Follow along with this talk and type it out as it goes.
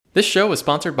This show is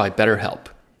sponsored by BetterHelp.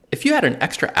 If you had an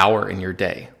extra hour in your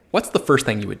day, what's the first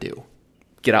thing you would do?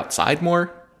 Get outside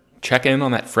more? Check in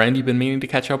on that friend you've been meaning to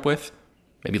catch up with?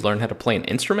 Maybe learn how to play an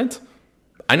instrument?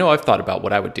 I know I've thought about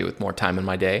what I would do with more time in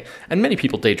my day, and many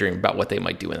people daydream about what they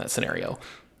might do in that scenario.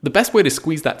 The best way to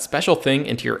squeeze that special thing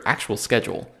into your actual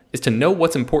schedule is to know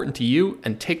what's important to you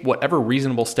and take whatever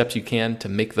reasonable steps you can to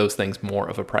make those things more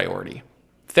of a priority.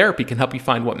 Therapy can help you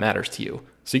find what matters to you,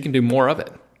 so you can do more of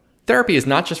it. Therapy is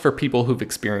not just for people who've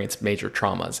experienced major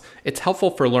traumas. It's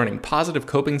helpful for learning positive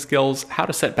coping skills, how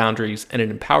to set boundaries, and it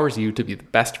empowers you to be the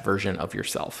best version of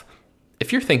yourself.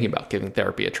 If you're thinking about giving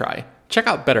therapy a try, check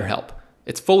out BetterHelp.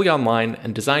 It's fully online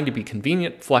and designed to be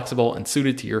convenient, flexible, and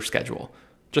suited to your schedule.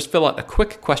 Just fill out a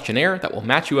quick questionnaire that will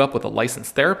match you up with a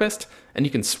licensed therapist, and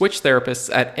you can switch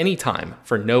therapists at any time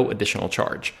for no additional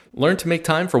charge. Learn to make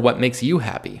time for what makes you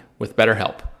happy with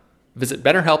BetterHelp. Visit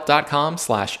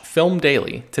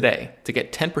betterhelp.com/filmdaily today to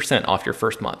get 10% off your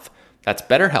first month. That's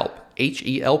BetterHelp,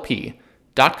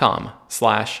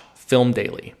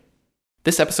 HELP.com/filmdaily.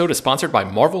 This episode is sponsored by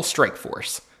Marvel Strike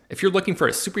Force. If you're looking for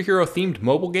a superhero-themed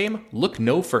mobile game, look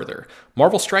no further.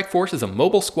 Marvel Strike Force is a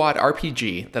mobile squad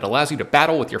RPG that allows you to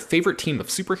battle with your favorite team of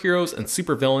superheroes and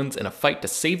supervillains in a fight to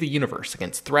save the universe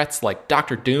against threats like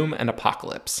Doctor Doom and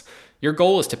Apocalypse. Your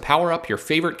goal is to power up your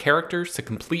favorite characters to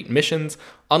complete missions,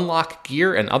 unlock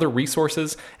gear and other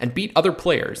resources, and beat other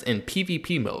players in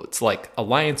PvP modes like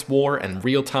Alliance War and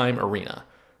Real-Time Arena.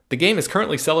 The game is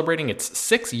currently celebrating its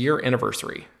 6-year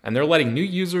anniversary, and they're letting new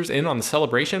users in on the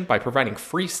celebration by providing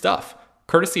free stuff,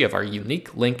 courtesy of our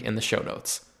unique link in the show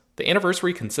notes. The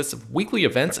anniversary consists of weekly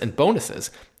events and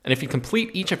bonuses, and if you complete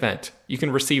each event, you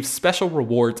can receive special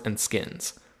rewards and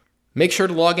skins. Make sure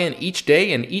to log in each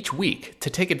day and each week to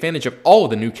take advantage of all of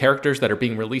the new characters that are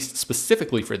being released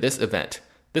specifically for this event.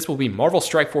 This will be Marvel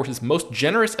Strike Force's most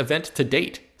generous event to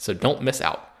date, so don't miss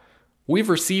out. We've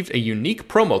received a unique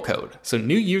promo code, so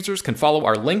new users can follow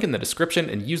our link in the description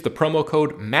and use the promo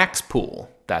code MAXPOOL.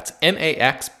 That's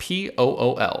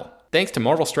MAXPOOL. Thanks to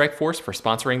Marvel Strike Force for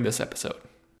sponsoring this episode.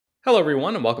 Hello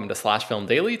everyone and welcome to Slash Film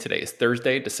Daily. Today is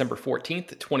Thursday, December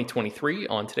 14th, 2023.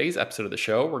 On today's episode of the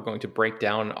show, we're going to break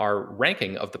down our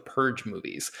ranking of the Purge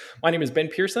movies. My name is Ben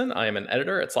Pearson. I am an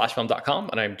editor at slashfilm.com,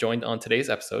 and I'm joined on today's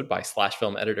episode by Slash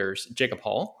Film editors Jacob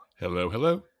Hall. Hello,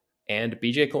 hello. And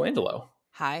BJ Colangelo.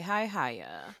 Hi,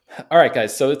 hiya. All right,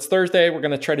 guys. So it's Thursday. We're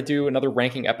going to try to do another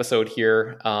ranking episode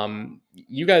here.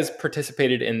 You guys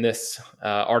participated in this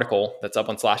article that's up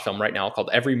on Slash Film right now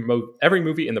called Every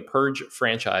Movie in the Purge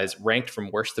Franchise Ranked from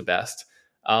Worst to Best.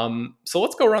 So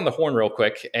let's go around the horn real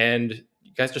quick. And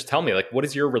you guys just tell me, what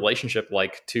is your relationship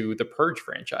like to the Purge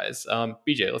franchise?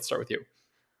 BJ, let's start with you.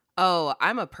 Oh,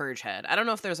 I'm a Purge head. I don't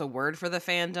know if there's a word for the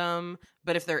fandom,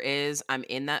 but if there is, I'm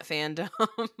in that fandom.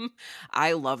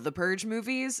 I love the Purge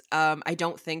movies. I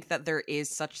don't think that there is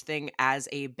such thing as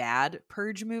a bad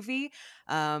Purge movie.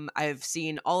 I've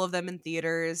seen all of them in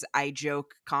theaters. I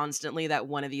joke constantly that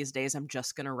one of these days I'm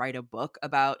just going to write a book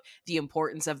about the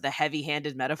importance of the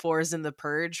heavy-handed metaphors in the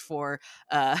Purge for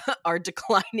our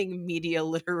declining media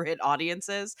literate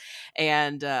audiences.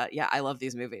 And yeah, I love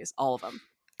these movies, all of them.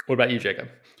 What about you, Jacob?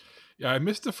 Yeah, I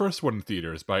missed the first one in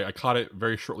theaters, but I caught it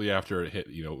very shortly after it hit,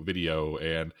 video,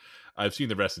 and I've seen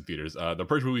the rest in theaters. The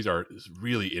Purge movies are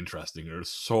really interesting. They're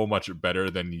so much better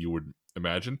than you would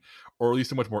imagine, or at least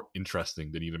so much more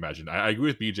interesting than you'd imagine. I agree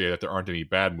with BJ that there aren't any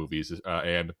bad movies,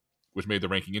 and which made the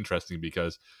ranking interesting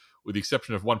because, with the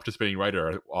exception of one participating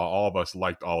writer, all of us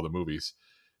liked all the movies.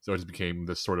 So it just became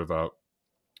this sort of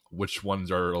which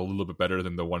ones are a little bit better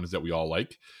than the ones that we all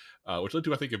like. Which led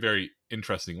to, I think, a very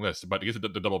interesting list. But to get to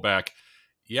the double back,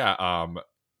 yeah,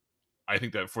 I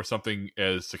think that for something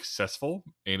as successful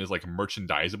and as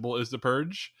merchandisable as The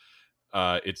Purge,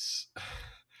 it's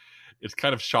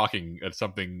kind of shocking that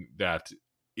something that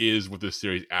is what this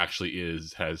series actually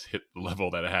is has hit the level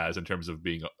that it has in terms of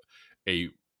being a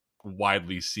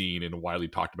widely seen and widely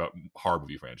talked about horror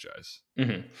movie franchise.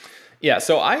 Mm-hmm. Yeah,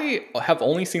 so I have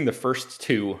only seen the first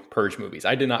two Purge movies.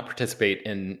 I did not participate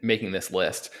in making this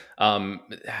list.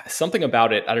 Something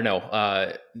about it, I don't know.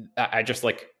 I just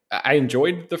I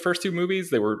enjoyed the first two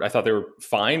movies. I thought they were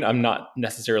fine. I'm not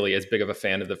necessarily as big of a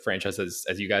fan of the franchise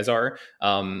as you guys are.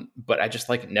 But I just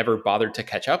never bothered to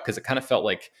catch up because it kind of felt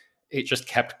like it just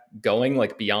kept going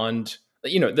beyond,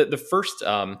 the first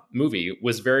movie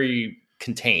was very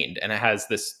contained, and it has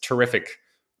this terrific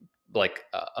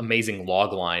amazing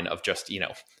log line of just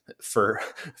for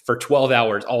 12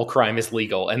 hours all crime is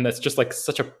legal, and that's just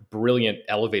such a brilliant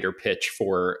elevator pitch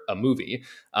for a movie.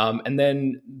 And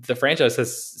then the franchise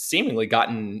has seemingly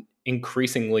gotten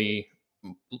increasingly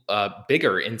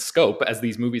bigger in scope as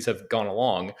these movies have gone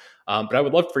along. But I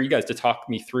would love for you guys to talk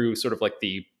me through sort of like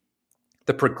the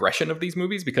progression of these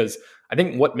movies, because I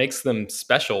think what makes them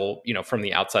special, from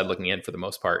the outside looking in for the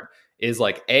most part, is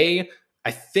like I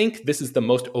think this is the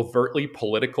most overtly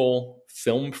political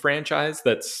film franchise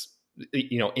that's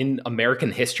in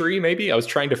American history. Maybe I was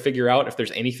trying to figure out if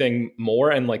there's anything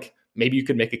more, and like maybe you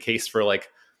could make a case for like,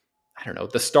 I don't know,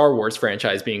 the Star Wars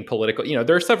franchise being political.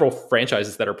 There are several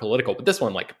franchises that are political, but this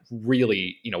one like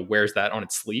really, wears that on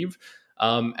its sleeve.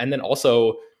 And then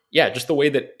also, yeah, just the way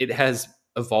that it has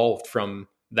evolved from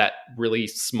that really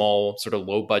small sort of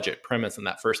low budget premise in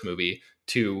that first movie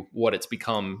to what it's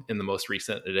become in the most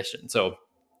recent edition. So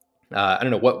I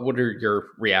don't know, what are your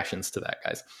reactions to that,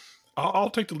 guys? I'll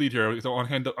take the lead here. So I want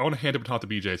to hand it baton to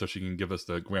BJ so she can give us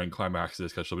the grand climax of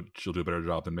this, because she'll do a better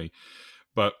job than me.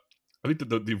 But I think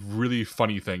that the really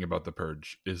funny thing about The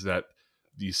Purge is that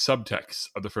the subtext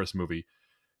of the first movie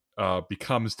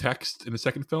becomes text in the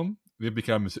second film. It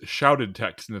becomes shouted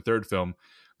text in the third film.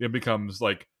 It becomes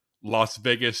like Las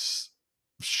Vegas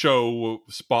show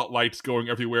spotlights going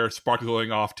everywhere, sparkles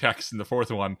going off text in the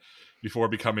fourth one, before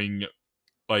becoming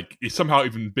like somehow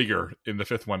even bigger in the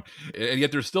fifth one. And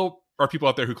yet there still are people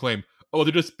out there who claim, oh,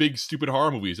 they're just big, stupid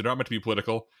horror movies. They're not meant to be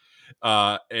political.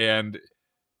 And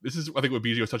this is, I think, what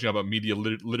BJ was touching on about media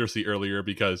literacy earlier,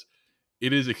 because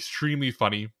it is extremely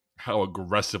funny how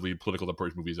aggressively political the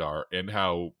Purge movies are and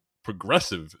how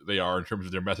progressive they are in terms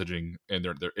of their messaging. And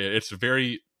it's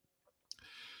very...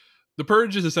 The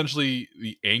Purge is essentially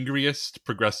the angriest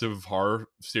progressive horror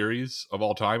series of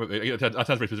all time.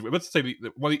 Let's say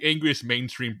one of the angriest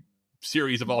mainstream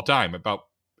series of all time. It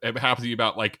happens to be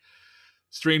about like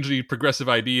strangely progressive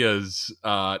ideas,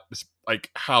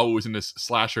 like how it was in this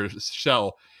slasher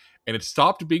shell, and it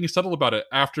stopped being subtle about it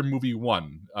after movie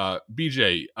one.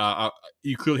 BJ,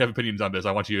 you clearly have opinions on this.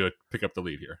 I want you to pick up the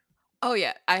lead here. Oh,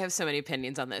 yeah. I have so many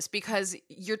opinions on this, because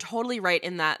you're totally right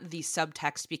in that the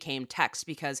subtext became text.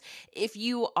 Because if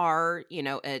you are,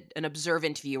 an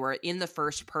observant viewer in the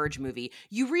first Purge movie,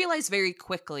 you realize very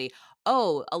quickly,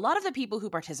 oh, a lot of the people who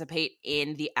participate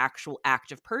in the actual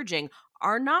act of purging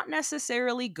are not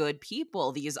necessarily good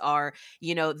people. These are,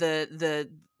 the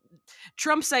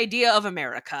Trump's idea of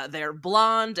America. They're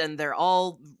blonde and they're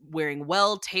all wearing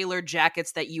well-tailored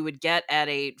jackets that you would get at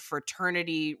a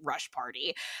fraternity rush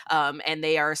party. And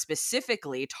they are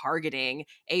specifically targeting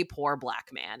a poor black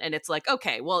man. And it's like,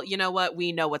 okay, well, you know what?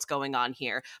 We know what's going on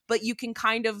here. But you can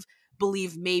kind of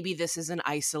believe maybe this is an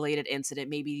isolated incident.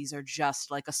 Maybe these are just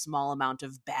like a small amount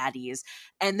of baddies.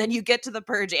 And then you get to the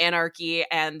Purge anarchy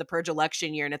and the Purge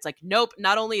election year, and it's like, nope,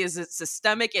 not only is it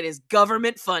systemic, it is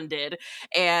government funded.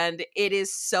 And it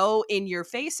is so in your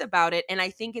face about it. And I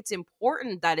think it's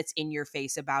important that it's in your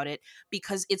face about it,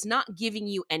 because it's not giving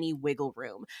you any wiggle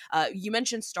room. You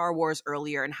mentioned Star Wars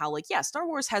earlier, and how, like, yeah, Star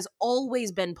Wars has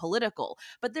always been political,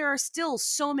 but there are still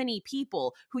so many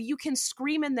people who you can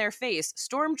scream in their face,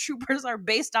 stormtroopers are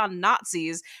based on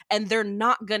Nazis, and they're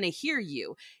not gonna hear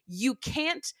you. You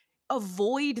can't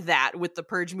avoid that with the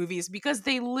Purge movies, because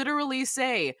they literally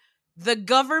say the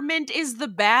government is the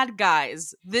bad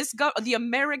guys. The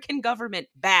American government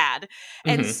bad.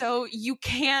 And Mm-hmm. so you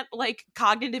can't like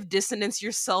cognitive dissonance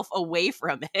yourself away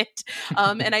from it.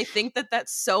 And I think that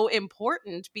that's so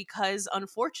important, because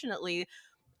unfortunately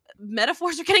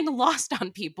metaphors are getting lost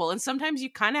on people, and sometimes you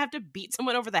kind of have to beat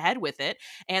someone over the head with it,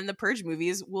 and the Purge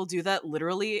movies will do that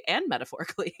literally and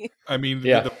metaphorically. I mean,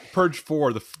 Yeah. the Purge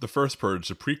 4, the first Purge,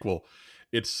 the prequel,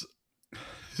 this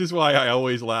is why I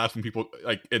always laugh when people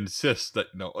like insist that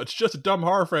no, it's just a dumb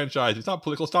horror franchise. It's not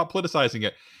political. Stop politicizing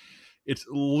it. It's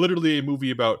literally a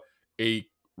movie about a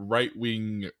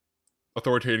right-wing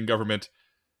authoritarian government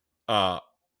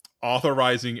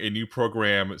authorizing a new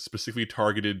program specifically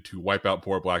targeted to wipe out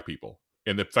poor black people.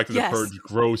 And the fact that Yes. the Purge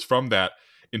grows from that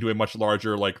into a much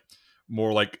larger,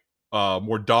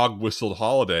 more dog whistled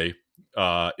holiday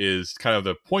is kind of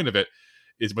the point of it.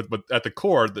 But at the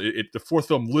core, the fourth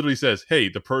film literally says, hey,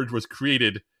 the Purge was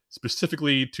created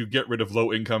specifically to get rid of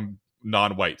low income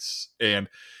non-whites, and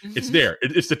it's there.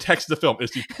 It's the text of the film.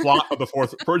 It's the plot of the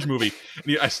fourth Purge movie.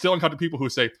 And I still encounter people who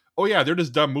say, "Oh yeah, they're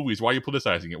just dumb movies. Why are you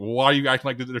politicizing it? Why are you acting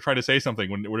like they're trying to say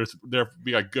something when we're just there to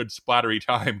be a good splattery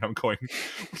time?" And I'm going,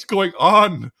 "What's going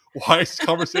on? Why is this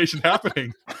conversation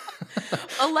happening?"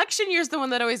 Election year is the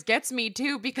one that always gets me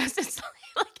too, because it's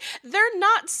like they're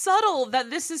not subtle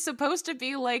that this is supposed to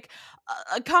be like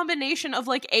a combination of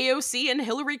like AOC and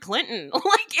Hillary Clinton.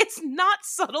 Like, it's not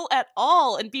subtle at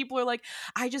all, and people are like,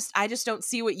 I just don't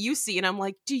see what you see, and I'm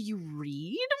like, do you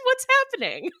read what's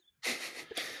happening?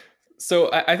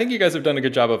 So I think you guys have done a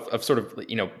good job of sort of,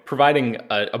 providing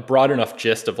a broad enough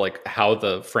gist of like how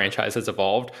the franchise has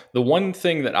evolved. The one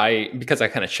thing that because I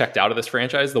kind of checked out of this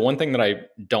franchise, the one thing that I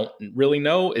don't really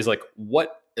know is like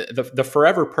what the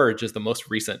Forever Purge is the most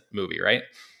recent movie, right?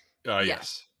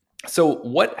 Yes. So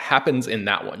what happens in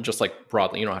that one? Just like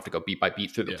broadly, you don't have to go beat by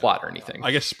beat through the plot or anything. I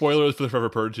guess spoilers for the Forever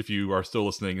Purge if you are still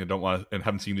listening and don't want and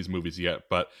haven't seen these movies yet.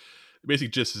 But the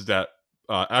basic gist is that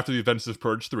after the events of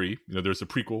Purge 3, there's a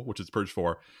prequel, which is Purge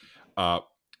 4. The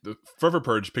Forever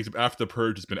Purge picks up after the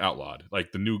Purge has been outlawed.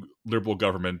 Like the new liberal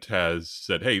government has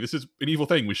said, hey, this is an evil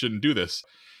thing. We shouldn't do this.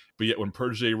 But yet when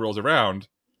Purge Day rolls around,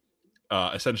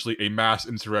 essentially a mass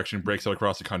insurrection breaks out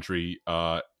across the country.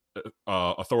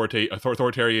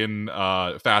 Authoritarian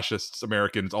fascists,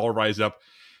 Americans all rise up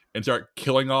and start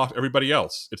killing off everybody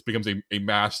else. It becomes a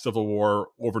mass civil war,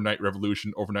 overnight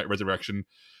revolution, overnight resurrection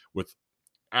with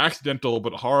accidental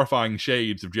but horrifying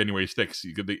shades of January 6th.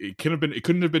 It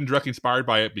couldn't have been directly inspired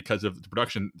by it because of the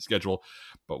production schedule,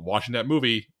 but watching that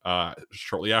movie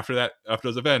shortly after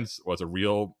those events was a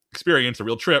real experience, a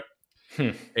real trip.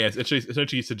 And it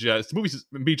essentially suggests movies.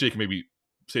 BJ can maybe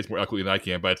say it's more eloquently than I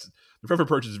can, but The Forever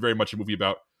Purge is very much a movie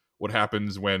about what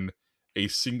happens when a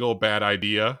single bad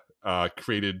idea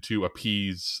created to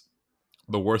appease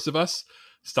the worst of us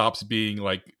stops being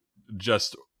like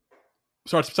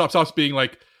stops being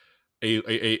like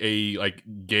a like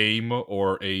game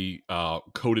or a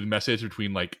coded message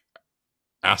between like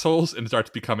assholes and starts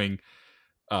becoming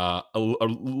a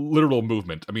literal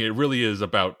movement. I mean, it really is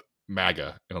about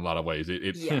MAGA in a lot of ways.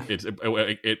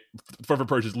 Forever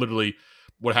Purge is literally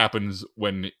what happens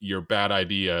when your bad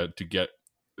idea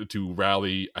to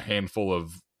rally a handful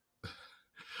of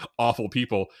awful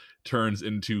people turns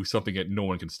into something that no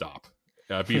one can stop.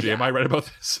 BJ, am I right about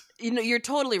this? You're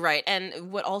totally right.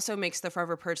 And what also makes the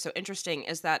Forever Purge so interesting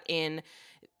is that in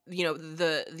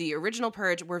the original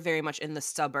Purge, we're very much in the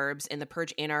suburbs. In the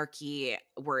Purge Anarchy,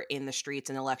 we're in the streets.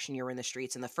 In election year, we're in the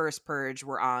streets. In the first Purge,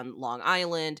 we're on Long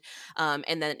Island.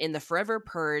 And then in the Forever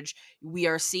Purge, we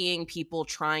are seeing people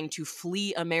trying to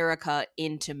flee America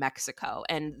into Mexico.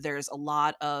 And there's a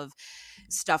lot of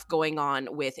stuff going on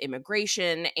with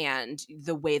immigration and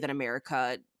the way that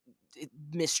America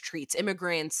mistreats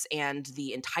immigrants and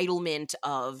the entitlement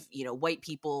of white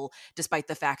people, despite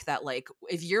the fact that like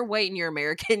if you're white and you're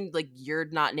American, like you're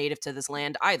not native to this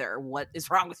land either. What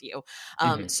is wrong with you?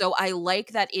 So I like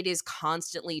that it is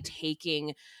constantly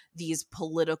taking these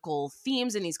political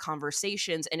themes and these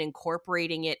conversations and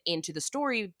incorporating it into the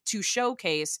story to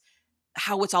showcase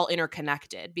how it's all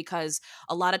interconnected, because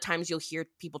a lot of times you'll hear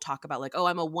people talk about like, oh,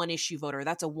 I'm a one issue voter.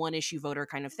 That's a one issue voter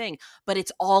kind of thing, but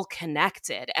it's all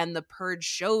connected. And the Purge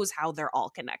shows how they're all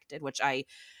connected, which I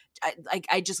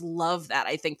just love that.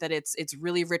 I think that it's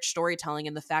really rich storytelling,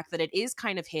 and the fact that it is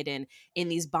kind of hidden in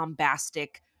these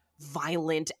bombastic,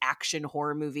 violent action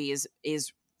horror movies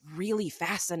is really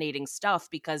fascinating stuff,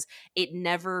 because it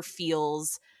never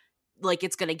feels like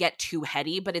it's going to get too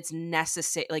heady, but it's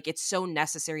necessary. Like it's so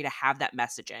necessary to have that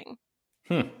messaging.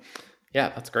 Yeah,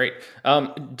 that's great.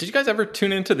 Did you guys ever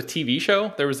tune into the TV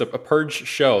show? There was a Purge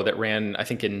show that ran, I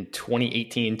think, in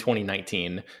 2018,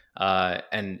 2019,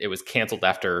 and it was canceled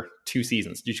after 2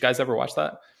 seasons. Did you guys ever watch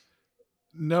that?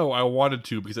 No, I wanted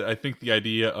to, because I think the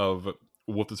idea of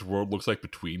what this world looks like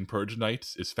between Purge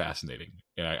nights is fascinating.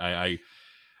 And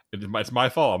it's my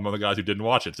fault. I'm one of the guys who didn't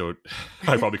watch it, so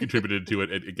I probably contributed to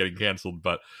it getting canceled.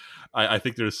 But I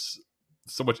think there's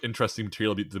so much interesting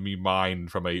material to be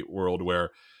mined from a world where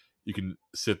you can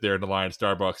sit there in the line at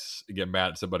Starbucks and get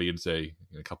mad at somebody and say,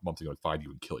 in a couple months ago, I'd find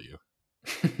you and kill you.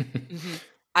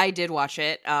 I did watch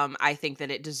it. I think that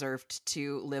it deserved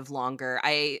to live longer.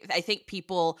 I think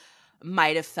people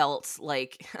might have felt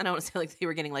like, I don't want to say like they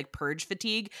were getting like Purge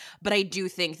fatigue, but I do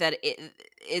think that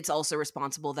it's also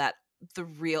responsible that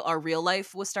our real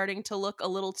life was starting to look a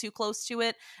little too close to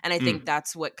it. And I think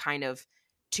that's what kind of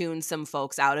tuned some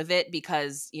folks out of it,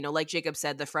 because, like Jacob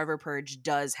said, the Forever Purge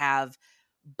does have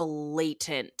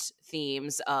blatant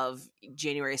themes of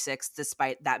January 6th,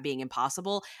 despite that being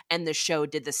impossible. And the show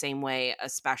did the same way,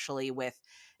 especially with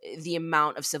the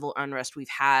amount of civil unrest we've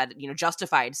had,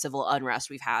 justified civil unrest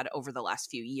we've had over the last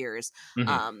few years.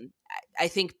 I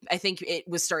think it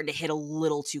was starting to hit a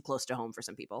little too close to home for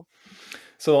some people.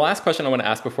 So the last question I want to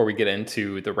ask before we get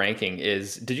into the ranking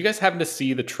is, did you guys happen to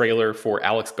see the trailer for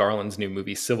Alex Garland's new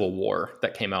movie Civil War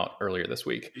that came out earlier this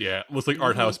week? Yeah, it looks like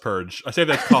art house Purge. I say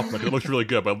that's a compliment. It looks really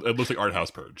good, but it looks like art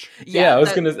house Purge. Yeah, I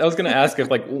was gonna ask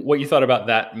if like what you thought about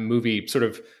that movie. Sort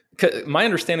of, my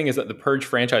understanding is that the Purge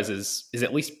franchise is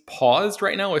at least paused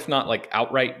right now, if not like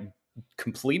outright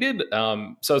completed.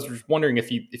 So I was just wondering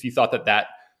if you thought that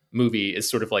movie is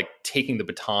sort of like taking the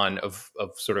baton of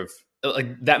sort of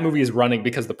like that movie is running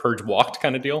because the Purge walked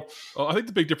kind of deal. Well, I think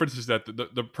the big difference is that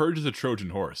the Purge is a Trojan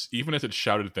horse. Even as it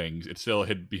shouted things, it still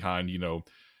hid behind,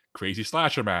 crazy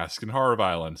slasher masks and horror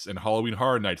violence and Halloween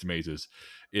Horror Nights mazes.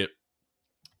 It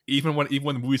even when the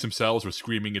movies themselves were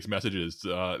screaming its messages,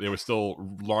 they were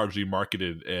still largely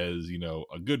marketed as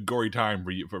a good gory time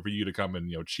for you to come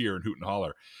and cheer and hoot and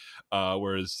holler.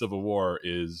 Whereas Civil War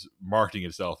is marketing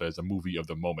itself as a movie of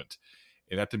the moment.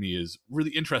 And that to me is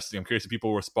really interesting. I'm curious if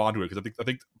people respond to it, because I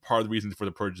think part of the reason for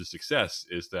the Purge's success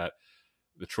is that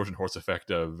the Trojan horse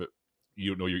effect of you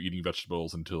don't know you're eating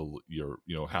vegetables until you're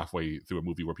halfway through a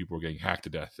movie where people are getting hacked to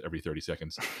death every 30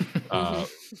 seconds.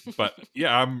 But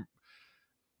yeah,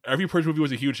 every Purge movie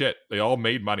was a huge hit. They all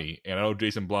made money, and I know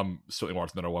Jason Blum certainly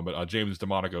wants another one, but James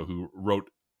DeMonaco, who wrote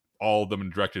all of them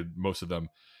and directed most of them,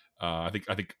 I think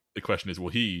the question is, will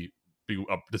he be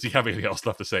up? Does he have anything else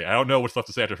left to say? I don't know what's left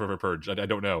to say after Forever Purge. I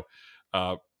don't know.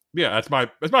 Yeah, that's my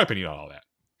opinion on all that.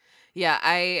 Yeah,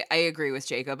 I agree with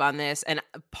Jacob on this, and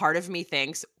part of me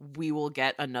thinks we will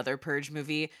get another Purge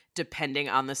movie depending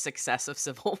on the success of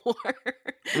Civil War.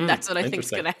 That's what I think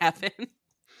is going to happen.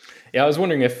 Yeah, I was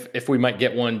wondering if we might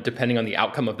get one depending on the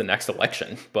outcome of the next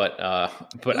election, but I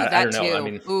don't know. Too. I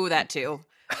mean, that too.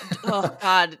 Oh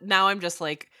God, now I'm just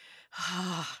like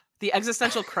the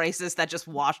existential crisis that just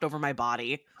washed over my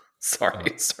body. Sorry,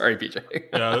 BJ.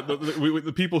 Yeah,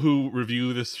 the people who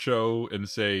review this show and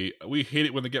say we hate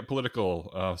it when they get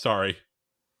political. Sorry,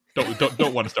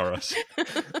 don't one star us.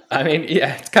 I mean,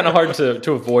 yeah, it's kind of hard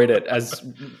to avoid it, as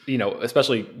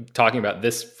especially talking about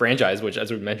this franchise, which,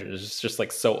 as we mentioned, is just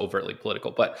like so overtly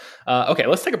political. But okay,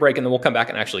 let's take a break and then we'll come back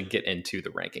and actually get into the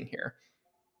ranking here.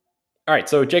 All right,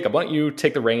 so Jacob, why don't you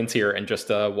take the reins here and just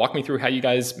walk me through how you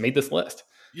guys made this list?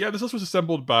 Yeah, this list was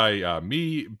assembled by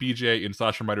me, BJ, and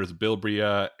Slasher writers Bill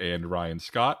Bria and Ryan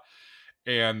Scott.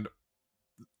 And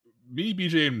me,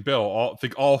 BJ, and Bill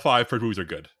think all 5 Purge movies are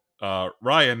good.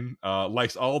 Ryan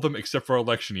likes all of them except for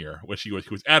Election Year, which he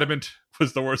was adamant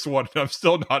was the worst one. And I'm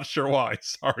still not sure why.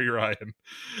 Sorry, Ryan.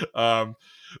 But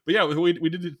yeah, we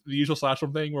did the usual Slasher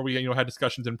thing where we had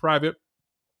discussions in private.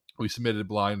 We submitted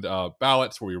blind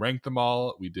ballots where we ranked them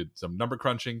all. We did some number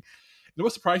crunching. The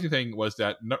most surprising thing was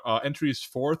that entries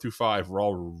 4 through 5 were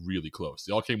all really close.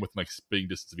 They all came with like spitting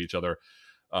distance of each other.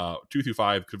 2 through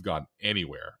 5 could have gone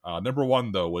anywhere. Number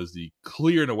 1, though, was the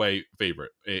clear and away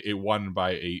favorite. It won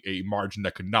by a margin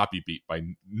that could not be beat by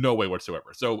no way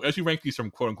whatsoever. So as you rank these from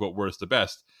quote unquote worst to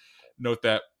best, note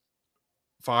that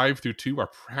 5 through 2 are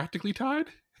practically tied.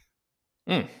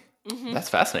 Mm-hmm. That's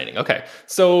fascinating. Okay,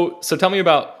 so tell me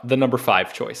about the number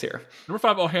 5 choice here. Number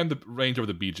 5, I'll hand the range over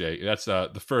to BJ. That's the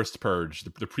first Purge,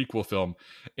 the prequel film,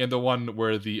 and the one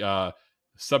where the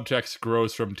subtext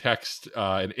grows from text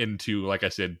and into, like I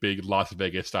said, big Las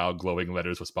Vegas style glowing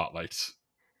letters with spotlights.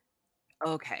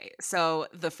 Okay, so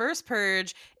the first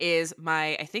Purge is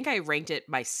I think I ranked it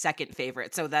my second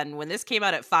favorite. So then when this came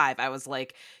out at 5, I was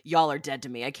like, y'all are dead to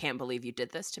me. I can't believe you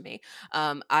did this to me.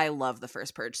 I love the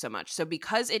first Purge so much. So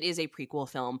because it is a prequel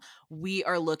film, we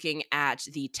are looking at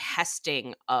the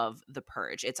testing of the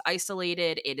Purge. It's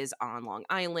isolated. It is on Long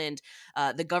Island.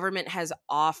 The government has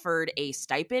offered a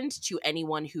stipend to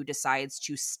anyone who decides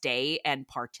to stay and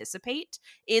participate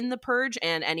in the Purge,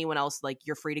 and anyone else, like,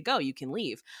 you're free to go. You can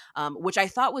leave. Which I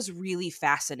thought was really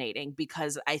fascinating,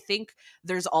 because I think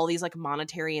there's all these like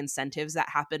monetary incentives that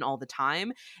happen all the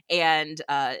time. And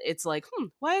it's like,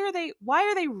 why are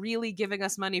they really giving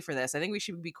us money for this? I think we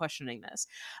should be questioning this.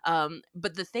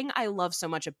 But the thing I love so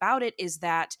much about it is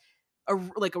that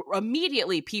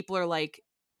immediately people are like,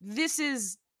 this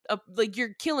is like,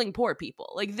 you're killing poor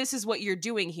people. Like, this is what you're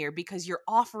doing here, because you're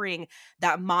offering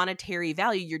that monetary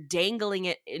value. You're dangling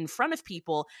it in front of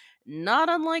people, not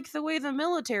unlike the way the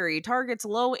military targets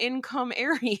low income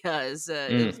areas.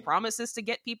 With promises to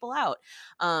get people out.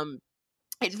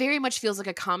 It very much feels like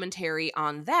a commentary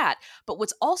on that. But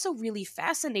what's also really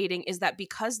fascinating is that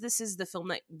because this is the film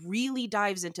that really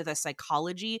dives into the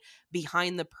psychology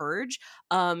behind the Purge,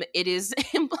 it is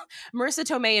Marissa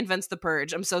Tomei invents the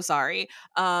Purge. I'm so sorry.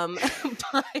 But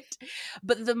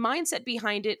the mindset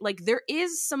behind it, like, there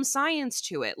is some science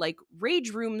to it. Like,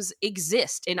 rage rooms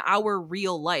exist in our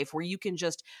real life where you can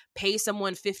just pay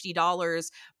someone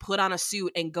 $50, put on a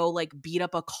suit, and go like beat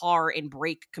up a car and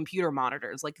break computer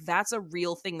monitors. Like, that's a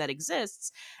real thing that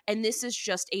exists. And this is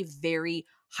just a very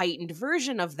heightened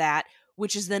version of that,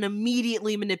 which is then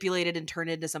immediately manipulated and turned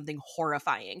into something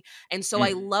horrifying. And so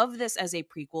I love this as a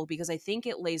prequel because I think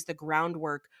it lays the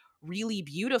groundwork really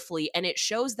beautifully. And it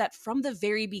shows that from the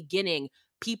very beginning,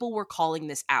 people were calling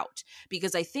this out.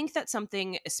 Because I think that's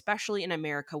something, especially in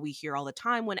America, we hear all the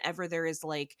time whenever there is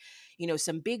like,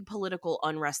 some big political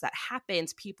unrest that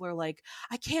happens. People are like,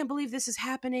 I can't believe this is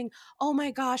happening. Oh my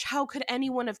gosh, how could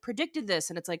anyone have predicted this?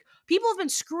 And it's like, people have been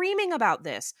screaming about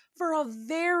this for a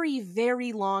very,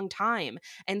 very long time.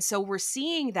 And so we're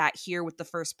seeing that here with the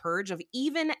first Purge of,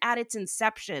 even at its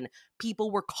inception, people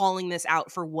were calling this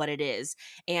out for what it is.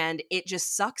 And it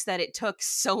just sucks that it took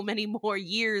so many more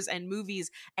years and movies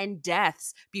and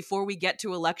deaths before we get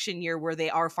to election year where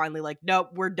they are finally like, nope,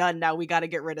 we're done now. We got to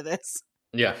get rid of this.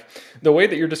 Yeah. The way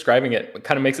that you're describing it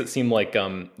kind of makes it seem like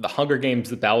the Hunger Games,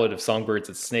 The Ballad of Songbirds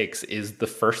and Snakes is the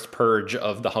first Purge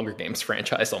of the Hunger Games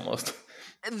franchise almost.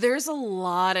 There's a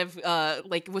lot of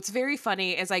what's very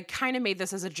funny is I kind of made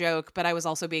this as a joke, but I was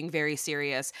also being very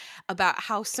serious about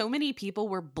how so many people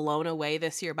were blown away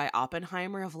this year by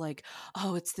Oppenheimer of like,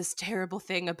 oh, it's this terrible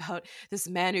thing about this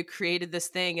man who created this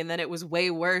thing, and then it was way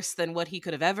worse than what he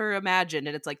could have ever imagined.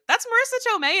 And it's like, that's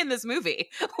Marissa Tomei in this movie.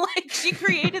 Like, she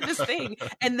created this thing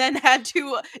and then had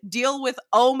to deal with,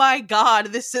 oh my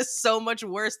God, this is so much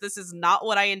worse. This is not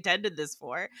what I intended this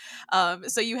for.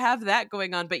 So you have that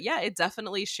going on. But yeah, it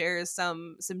definitely shares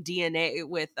some DNA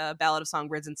with Ballad of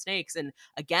Songbirds and Snakes. And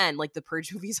again, like, the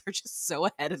Purge movies are just so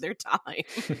ahead of their time.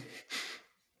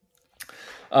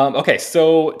 Okay,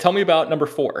 so tell me about number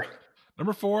 4.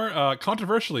 Number 4,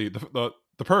 controversially, the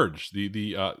Purge,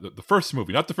 the first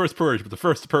movie, not the first Purge, but the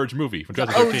first Purge movie from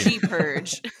 2013. OG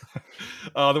Purge.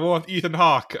 The one with Ethan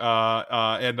Hawke,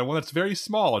 and the one that's very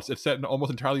small. It's set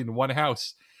almost entirely in one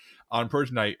house. On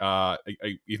Purge night,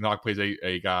 Ethan Hawke plays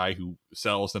a guy who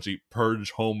sells essentially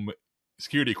Purge home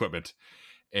security equipment,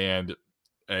 and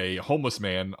a homeless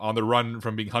man on the run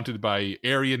from being hunted by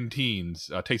Aryan teens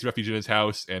takes refuge in his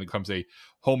house, and it becomes a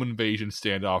home invasion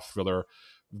standoff thriller.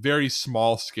 Very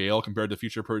small scale compared to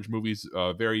future Purge movies,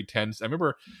 very tense. I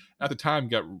remember at the time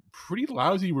got pretty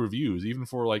lousy reviews, even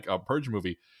for like a Purge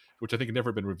movie, which I think had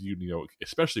never been reviewed,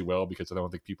 especially well, because I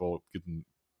don't think people give them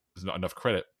not enough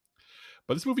credit.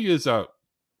 But this movie is so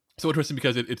interesting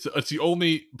because it's the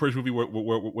only Purge movie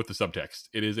with the subtext.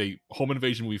 It is a home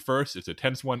invasion movie first. It's a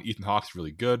tense one. Ethan Hawke's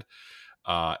really good.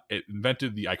 It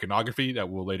invented the iconography that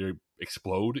will later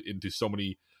explode into so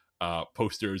many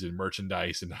posters and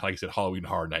merchandise and, like I said, Halloween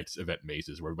Horror Nights event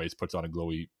mazes where everybody puts on a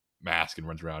glowy mask and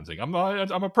runs around saying, I'm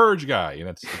a Purge guy. And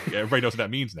that's everybody knows what that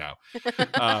means now.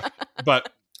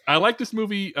 But I like this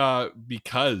movie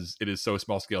because it is so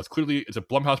small scale. It's a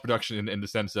Blumhouse production in the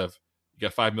sense of, you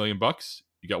got $5 million,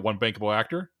 you got one bankable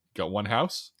actor, you got one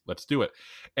house, let's do it.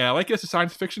 And I like it as a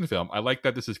science fiction film. I like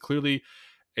that this is clearly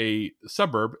a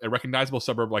suburb, a recognizable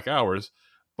suburb like ours,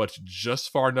 but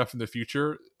just far enough in the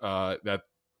future that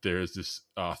there's this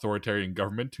authoritarian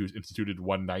government who's instituted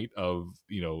one night of,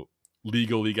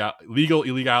 legal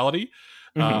illegality,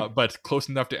 but close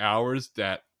enough to ours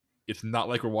that it's not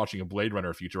like we're watching a Blade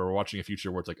Runner future, or we're watching a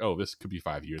future where it's like, oh, this could be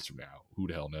 5 years from now. Who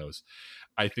the hell knows?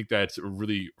 I think that's a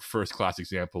really first-class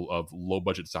example of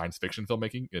low-budget science fiction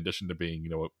filmmaking, in addition to being,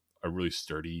 a really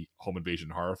sturdy home invasion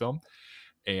horror film.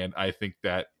 And I think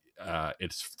that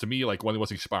it's, to me, like one of the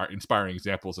most inspiring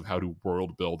examples of how to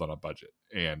world build on a budget.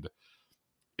 And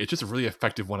it's just a really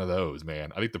effective one of those,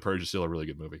 man. I think The Purge is still a really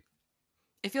good movie.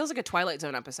 It feels like a Twilight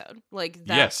Zone episode. Like,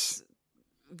 yes.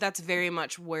 That's very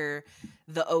much where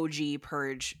the OG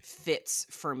Purge fits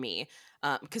for me.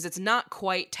 Because it's not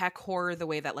quite tech horror the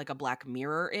way that like a Black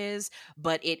Mirror is,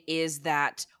 but it is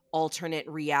that alternate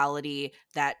reality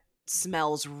that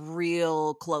smells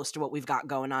real close to what we've got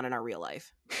going on in our real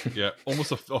life. Yeah,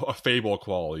 almost a fable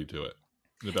quality to it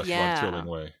in the best thrilling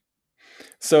way.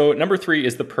 So number 3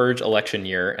 is The Purge election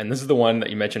year, and this is the one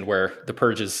that you mentioned where The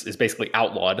Purge is basically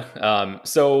outlawed.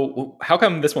 So how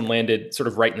come this one landed sort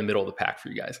of right in the middle of the pack for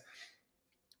you guys?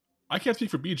 I can't speak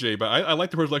for BJ, but I like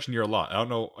The Purge election year a lot. I don't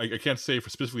know, I can't say for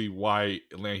specifically why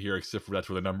it landed here, except for that's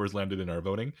where the numbers landed in our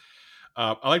voting.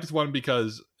 I like this one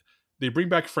because they bring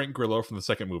back Frank Grillo from the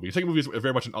second movie. The second movie is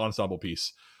very much an ensemble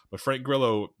piece, but Frank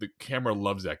Grillo, the camera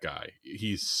loves that guy.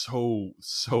 He's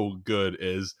so good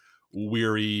as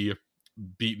weary,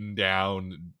 beaten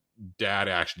down dad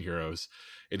action heroes,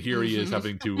 and here he is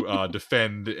having to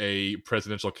defend a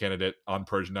presidential candidate on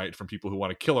Purge night from people who want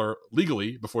to kill her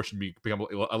legally before she become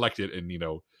elected, and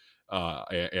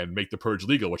and make the Purge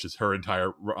legal, which is her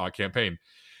entire campaign.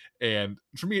 And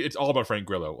for me, it's all about Frank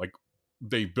Grillo. Like,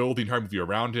 they build the entire movie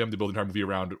around him. They build the entire movie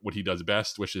around what he does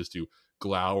best, which is to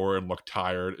glower and look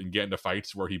tired and get into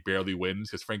fights where he barely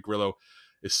wins, because Frank Grillo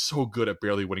is so good at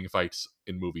barely winning fights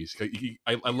in movies.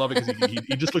 I love it because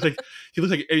he just looks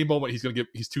like at any moment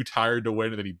he's too tired to win,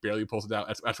 and then he barely pulls it out.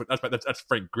 That's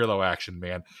Frank Grillo action,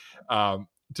 man.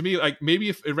 to me, like maybe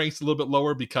if it ranks a little bit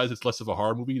lower because it's less of a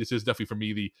horror movie, this is definitely for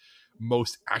me the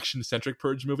most action-centric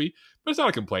Purge movie. But it's not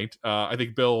a complaint. I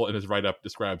think Bill in his write-up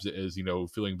describes it as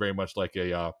feeling very much like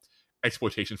a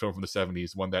exploitation film from the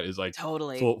 70s, one that is like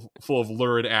Totally. full of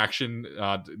lurid action,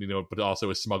 but also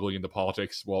is smuggling into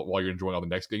politics while you're enjoying all the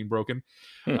necks getting broken.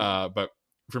 But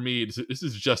for me, this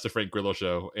is just a Frank Grillo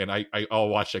show, and I'll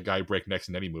watch a guy break necks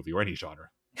in any movie or any genre.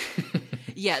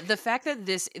 Yeah, the fact that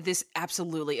this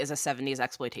absolutely is a 70s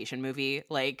exploitation movie,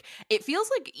 like it feels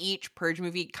like each Purge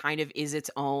movie kind of is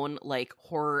its own like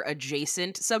horror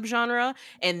adjacent subgenre,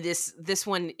 and this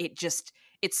one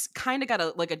it's kind of got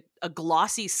a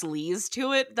glossy sleaze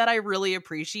to it that I really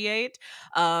appreciate.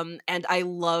 And I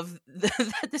love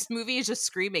that this movie is just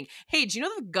screaming, "Hey, do you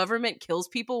know the government kills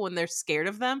people when they're scared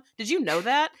of them? Did you know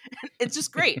that?" It's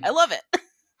just great. I love it.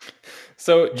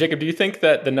 So, Jacob, do you think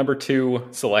that the number 2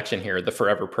 selection here, the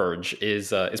Forever Purge,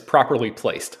 is properly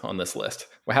placed on this list?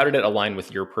 Well, how did it align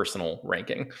with your personal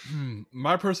ranking?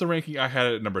 My personal ranking, I had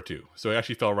it at number 2, so it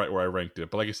actually fell right where I ranked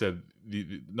it. But like I said,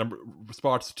 the number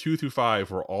spots 2 through 5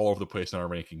 were all over the place in our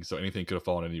rankings, so anything could have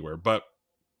fallen anywhere. But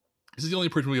this is the only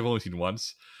Purge movie I've only seen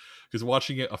once, because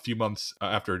watching it a few months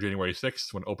after January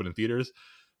 6th, when it opened in theaters,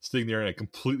 sitting there in a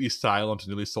completely silent,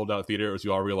 nearly sold out theater, as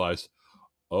you all realized,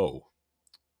 oh,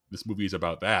 this movie is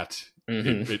about that.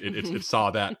 It saw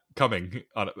that coming,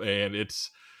 and it's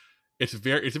a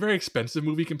very expensive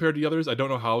movie compared to the others. I don't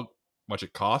know how much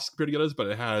it costs compared to the others, but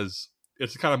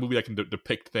it's the kind of movie that can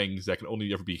depict things that can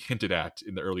only ever be hinted at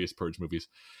in the earliest Purge movies,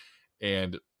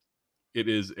 and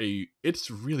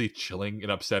it's really chilling and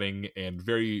upsetting and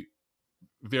very,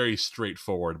 very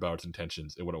straightforward about its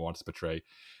intentions and what it wants to portray.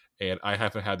 And I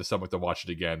haven't had the stomach to watch it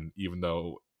again, even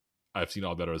though I've seen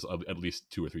all that at least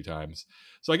 2 or 3 times.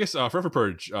 So I guess Forever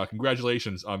Purge,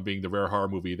 congratulations on being the rare horror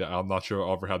movie that I'm not sure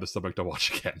I'll ever have the stomach to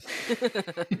watch again.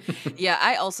 Yeah,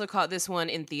 I also caught this one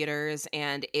in theaters,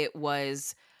 and it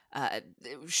was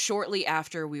shortly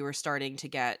after we were starting to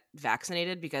get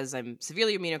vaccinated, because I'm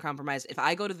severely immunocompromised. If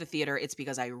I go to the theater, it's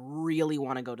because I really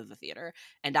want to go to the theater,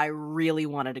 and I really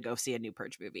wanted to go see a new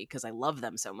Purge movie because I love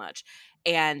them so much.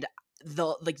 And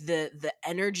the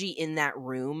energy in that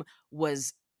room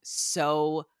was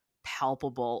so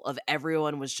palpable. Of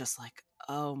everyone was just like,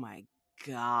 oh my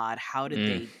god, how did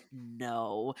they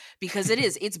know? Because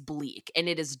it's bleak and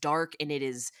it is dark and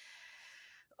it's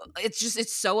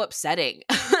so upsetting.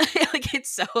 Like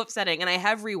it's so upsetting. And I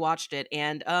have rewatched it,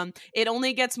 and it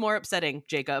only gets more upsetting,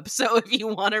 Jacob. So if you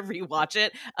want to rewatch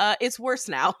it, it's worse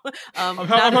now. I'm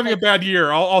having a bad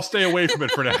year. I'll stay away from it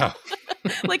for now.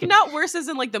 Like not worse as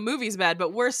in like the movie's bad,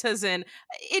 but worse as in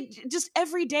it just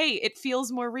every day it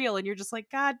feels more real, and you're just like,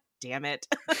 god damn it.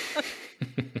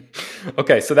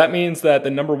 Okay, so that means that the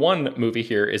number 1 movie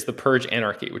here is The Purge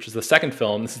Anarchy, which is the second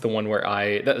film. This is the one where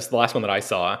that was the last one that I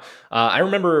saw. I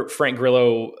remember Frank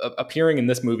Grillo appearing in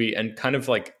this movie and kind of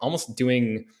like almost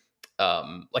doing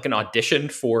like an audition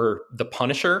for The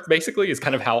Punisher, basically, is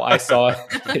kind of how I saw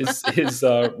his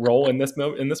role in this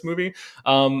movie.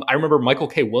 I remember Michael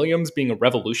K. Williams being a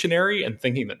revolutionary and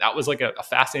thinking that was like a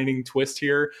fascinating twist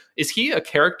here. Is he a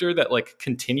character that like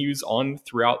continues on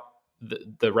throughout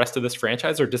the rest of this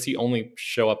franchise, or does he only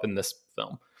show up in this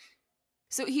film?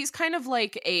 So he's kind of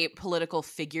like a political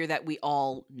figure that we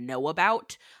all know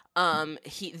about.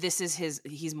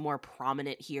 He's more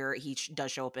prominent here. He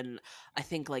does show up in, I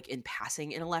think, like in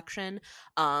passing in election.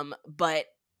 But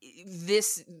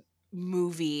this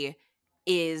movie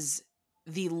is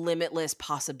the limitless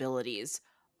possibilities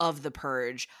of the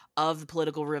Purge, of the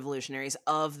political revolutionaries,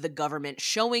 of the government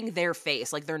showing their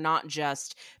face. Like they're not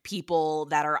just people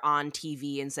that are on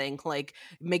TV and saying like,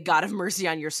 may God have mercy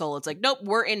on your soul. It's like, nope,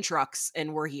 we're in trucks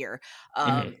and we're here.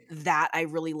 That I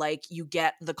really like. You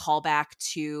get the callback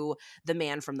to the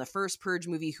man from the first Purge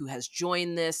movie who has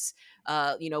joined this,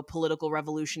 political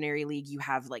revolutionary league. You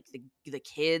have like the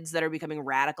kids that are becoming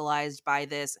radicalized by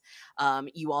this.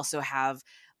 You also have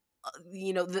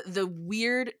the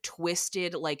weird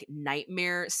twisted like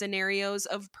nightmare scenarios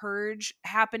of Purge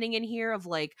happening in here, of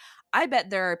like, I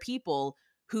bet there are people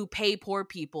who pay poor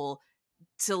people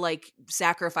to like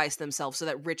sacrifice themselves so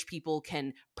that rich people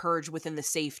can purge within the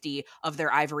safety of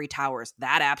their ivory towers.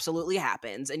 That absolutely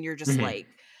happens. And you're just like,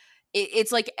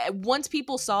 it's like once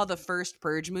people saw the first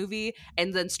Purge movie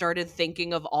and then started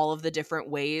thinking of all of the different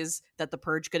ways that the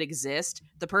Purge could exist,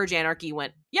 the Purge Anarchy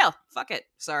went, yeah, fuck it.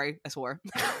 Sorry, I swore.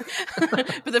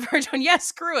 But the Purge went, yeah,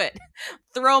 screw it.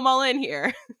 Throw them all in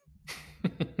here.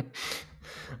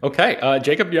 Okay,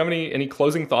 Jacob, do you have any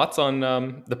closing thoughts on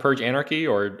the Purge Anarchy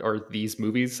or these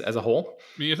movies as a whole?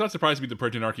 I mean, it's not surprising to me the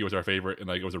Purge Anarchy was our favorite and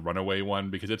like it was a runaway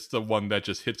one, because it's the one that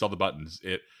just hits all the buttons.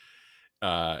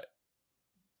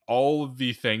 all of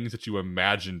the things that you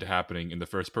imagined happening in the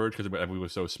first Purge, because the movie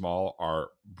was so small, are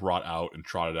brought out and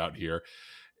trotted out here.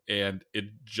 And it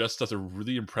just does a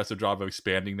really impressive job of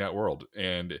expanding that world.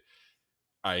 And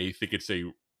I think it's a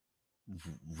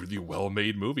really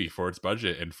well-made movie for its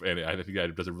budget, and I think that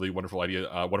it does a really wonderful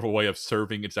way of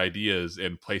serving its ideas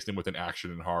and placing them within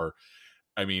action and horror.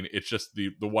 I mean, it's just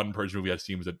the one Purge movie that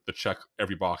seems to check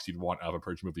every box you'd want out of a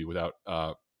Purge movie without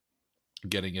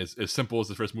getting as simple as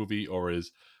the first movie or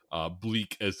as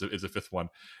bleak as the fifth one.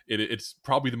 It's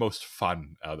probably the most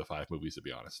fun out of the 5 movies, to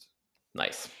be honest.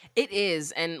 Nice. It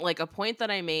is. And like a point that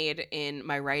I made in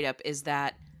my write-up is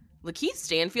that Lakeith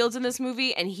Stanfield's in this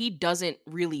movie and he doesn't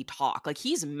really talk. Like,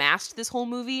 he's masked this whole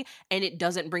movie and it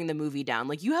doesn't bring the movie down.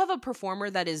 Like, you have a performer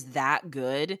that is that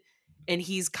good and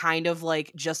he's kind of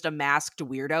like just a masked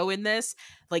weirdo in this.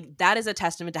 Like, that is a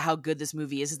testament to how good this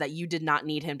movie is that you did not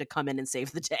need him to come in and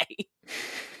save the day.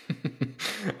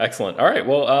 Excellent. All right.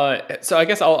 Well, so I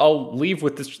guess I'll leave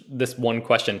with this one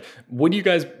question. Would you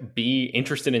guys be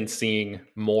interested in seeing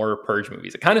more Purge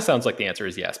movies? It kind of sounds like the answer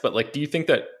is yes, but like, do you think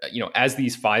that, as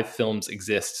these 5 films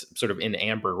exist sort of in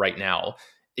amber right now,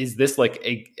 is this like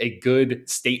a good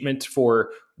statement for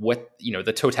what,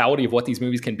 the totality of what these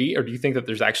movies can be? Or do you think that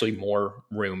there's actually more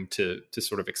room to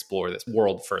sort of explore this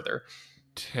world further?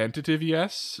 Tentative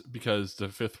yes, because the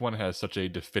 5th one has such a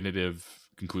definitive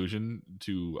conclusion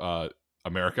to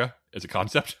America as a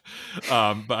concept.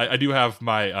 But I do have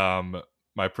my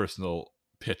my personal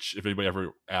pitch. If anybody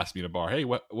ever asks me in a bar, hey,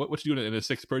 what you doing in a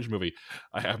 6th Purge movie?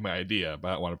 I have my idea, but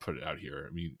I don't want to put it out here.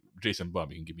 I mean, Jason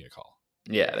Blum, you can give me a call.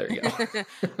 Yeah, there you go.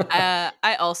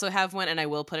 I also have one, and I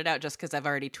will put it out just because I've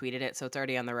already tweeted it, so it's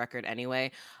already on the record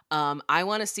anyway. I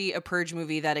want to see a Purge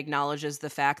movie that acknowledges the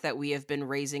fact that we have been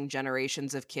raising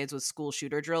generations of kids with school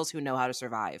shooter drills who know how to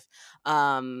survive.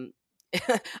 I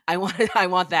want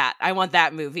that. I want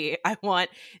that movie. I want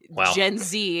Gen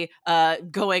Z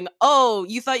going, oh,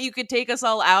 you thought you could take us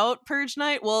all out, Purge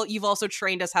Night? Well, you've also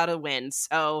trained us how to win,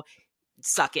 so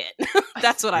suck it.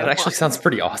 That's what I want. That actually sounds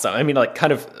pretty awesome. I mean, like,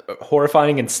 kind of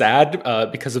horrifying and sad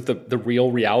because of the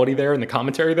real reality there and the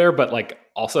commentary there, but like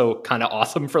also kind of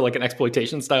awesome for like an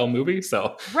exploitation style movie.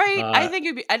 So right, I think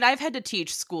it'd be, and I've had to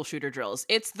teach school shooter drills.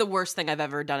 It's the worst thing I've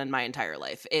ever done in my entire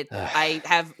life. I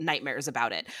have nightmares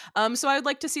about it. So I would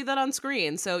like to see that on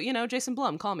screen. So, Jason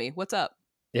Blum, call me. What's up?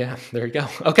 Yeah, there you go.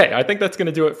 Okay, I think that's going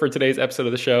to do it for today's episode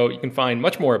of the show. You can find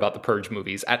much more about the Purge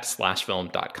movies at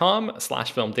slashfilm.com.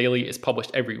 Slash Film Daily is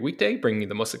published every weekday, bringing you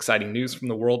the most exciting news from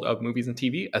the world of movies and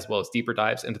TV, as well as deeper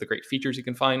dives into the great features you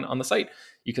can find on the site.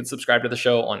 You can subscribe to the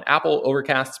show on Apple,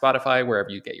 Overcast, Spotify, wherever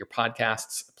you get your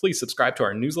podcasts. Please subscribe to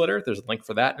our newsletter. There's a link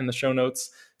for that in the show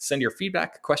notes. Send your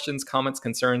feedback, questions, comments,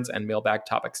 concerns, and mailbag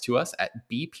topics to us at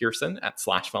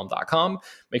bpearson@slashfilm.com.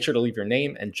 Make sure to leave your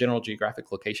name and general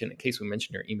geographic location in case we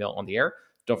mention your email on the air.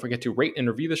 Don't forget to rate and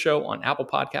review the show on Apple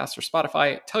Podcasts or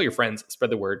Spotify. Tell your friends, spread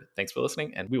the word. Thanks for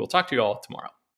listening, and we will talk to you all tomorrow.